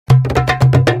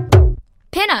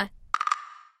Pinna!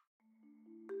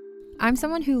 I'm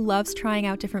someone who loves trying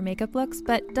out different makeup looks,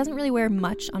 but doesn't really wear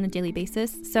much on a daily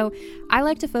basis, so I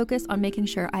like to focus on making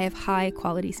sure I have high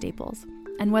quality staples.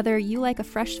 And whether you like a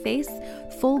fresh face,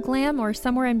 full glam, or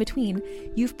somewhere in between,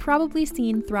 you've probably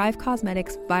seen Thrive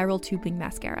Causemetics Viral Tubing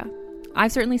Mascara.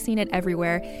 I've certainly seen it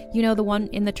everywhere. You know, the one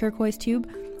in the turquoise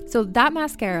tube? So that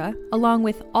mascara, along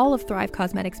with all of Thrive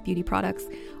Causemetics beauty products,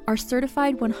 are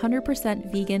certified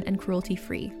 100% vegan and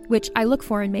cruelty-free, which I look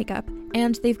for in makeup,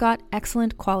 and they've got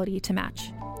excellent quality to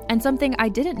match. And something I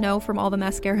didn't know from all the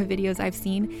mascara videos I've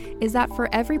seen is that for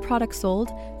every product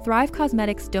sold, Thrive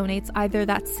Causemetics donates either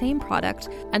that same product,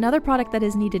 another product that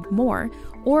is needed more,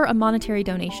 or a monetary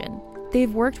donation.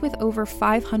 They've worked with over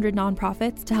 500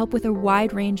 nonprofits to help with a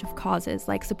wide range of causes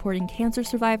like supporting cancer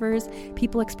survivors,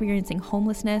 people experiencing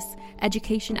homelessness,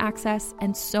 education access,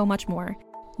 and so much more.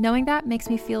 Knowing that makes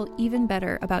me feel even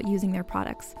better about using their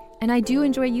products. And I do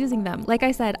enjoy using them. Like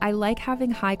I said, I like having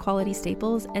high quality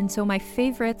staples, and so my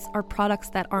favorites are products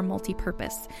that are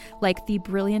multi-purpose, like the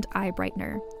Brilliant Eye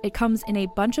Brightener. It comes in a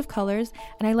bunch of colors,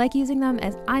 and I like using them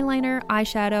as eyeliner,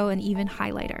 eyeshadow, and even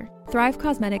highlighter. Thrive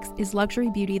Causemetics is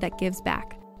luxury beauty that gives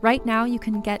back. Right now, you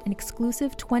can get an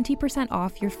exclusive 20%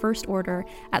 off your first order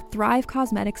at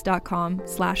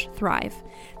thrivecausemetics.com/thrive.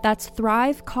 That's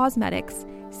Thrive Causemetics,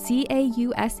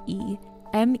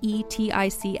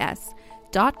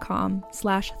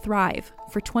 CAUSEMETICS.com/thrive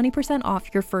for 20% off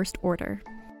your first order.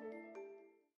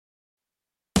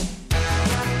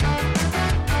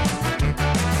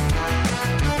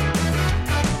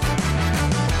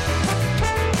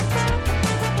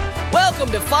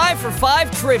 Welcome to 5 for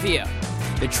 5 Trivia,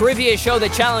 the trivia show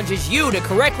that challenges you to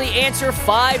correctly answer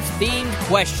 5 themed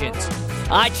questions.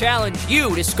 I challenge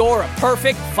you to score a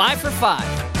perfect 5 for 5.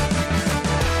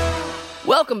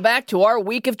 Welcome back to our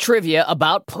week of trivia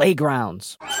about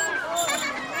playgrounds.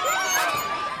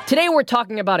 Today we're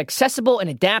talking about accessible and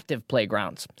adaptive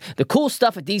playgrounds. The cool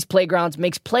stuff at these playgrounds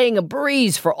makes playing a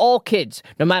breeze for all kids,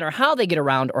 no matter how they get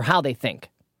around or how they think.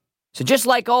 So just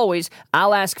like always,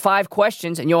 I'll ask 5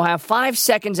 questions and you'll have 5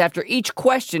 seconds after each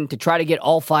question to try to get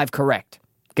all 5 correct.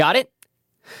 Got it?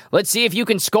 Let's see if you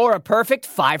can score a perfect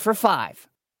 5 for 5.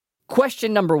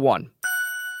 Question number 1.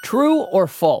 True or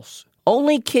false?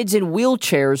 Only kids in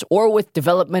wheelchairs or with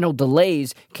developmental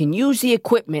delays can use the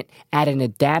equipment at an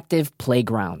adaptive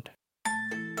playground.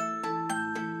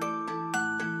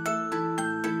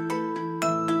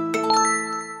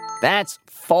 That's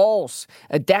false.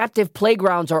 Adaptive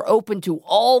playgrounds are open to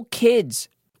all kids.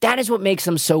 That is what makes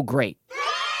them so great.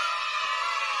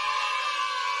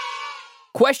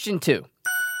 Question 2.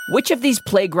 Which of these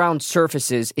playground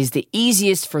surfaces is the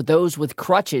easiest for those with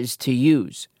crutches to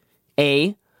use?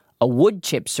 A wood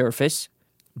chip surface,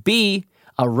 B,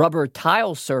 a rubber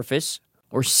tile surface,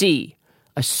 or C,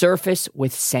 a surface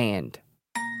with sand?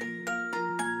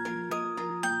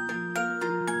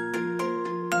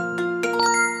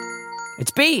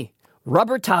 It's B,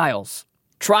 rubber tiles.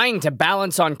 Trying to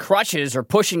balance on crutches or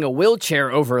pushing a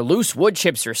wheelchair over loose wood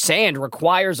chips or sand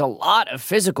requires a lot of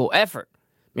physical effort. I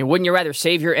mean, wouldn't you rather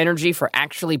save your energy for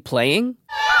actually playing?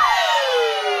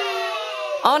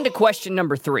 On to question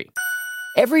number 3.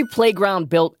 Every playground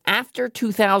built after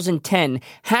 2010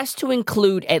 has to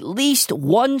include at least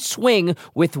one swing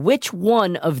with which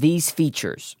one of these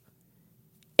features?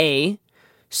 A,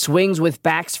 swings with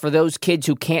backs for those kids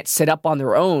who can't sit up on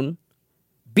their own.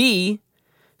 B,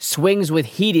 swings with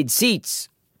heated seats.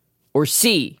 Or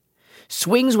C,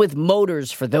 swings with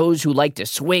motors for those who like to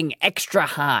swing extra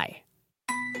high.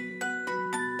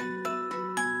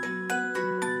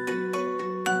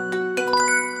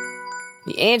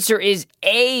 The answer is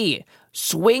A,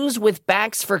 swings with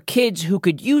backs for kids who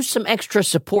could use some extra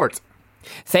support.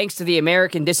 Thanks to the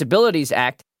American Disabilities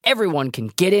Act, everyone can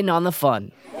get in on the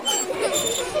fun.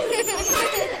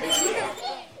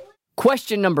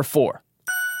 Question number 4.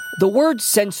 The word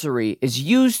sensory is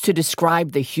used to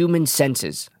describe the human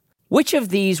senses. Which of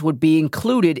these would be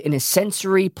included in a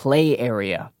sensory play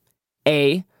area?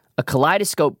 A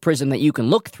kaleidoscope prism that you can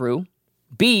look through.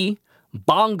 B,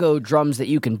 bongo drums that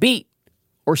you can beat.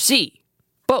 Or C,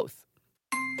 both?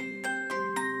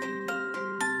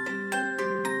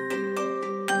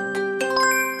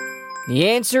 The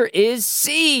answer is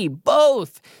C,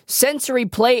 both. Sensory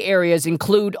play areas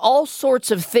include all sorts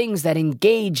of things that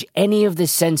engage any of the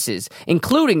senses,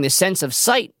 including the sense of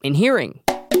sight and hearing.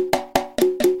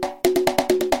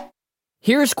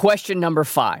 Here's question number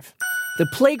 5. The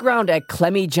playground at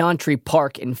Clemmy Jontry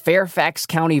Park in Fairfax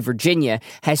County, Virginia,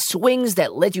 has swings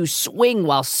that let you swing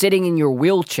while sitting in your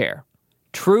wheelchair.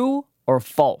 True or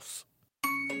false?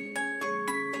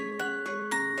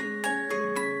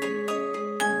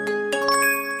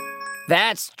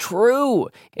 That's true.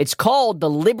 It's called the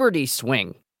Liberty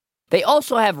Swing. They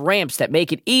also have ramps that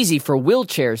make it easy for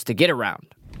wheelchairs to get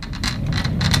around.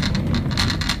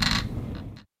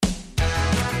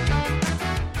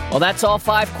 Well, that's all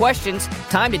 5 questions.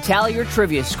 Time to tally your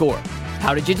trivia score.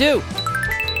 How did you do?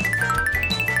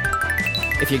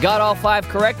 If you got all 5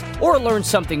 correct or learned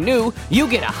something new, you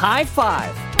get a high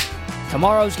five.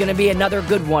 Tomorrow's going to be another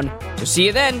good one. So see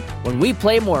you then when we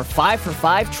play more 5 for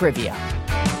 5 trivia.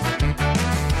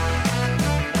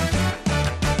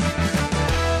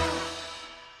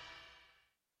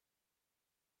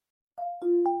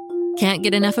 Can't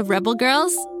get enough of Rebel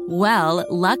Girls? Well,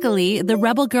 luckily, the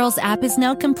Rebel Girls app is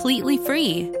now completely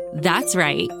free. That's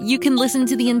right. You can listen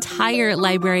to the entire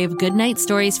library of goodnight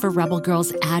stories for Rebel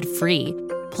Girls ad-free.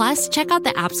 Plus, check out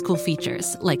the app's cool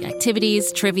features like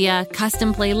activities, trivia,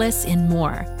 custom playlists, and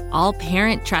more. All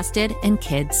parent-trusted and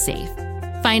kids-safe.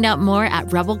 Find out more at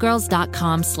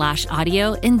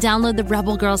rebelgirls.com/audio and download the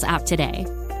Rebel Girls app today.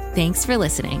 Thanks for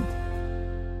listening.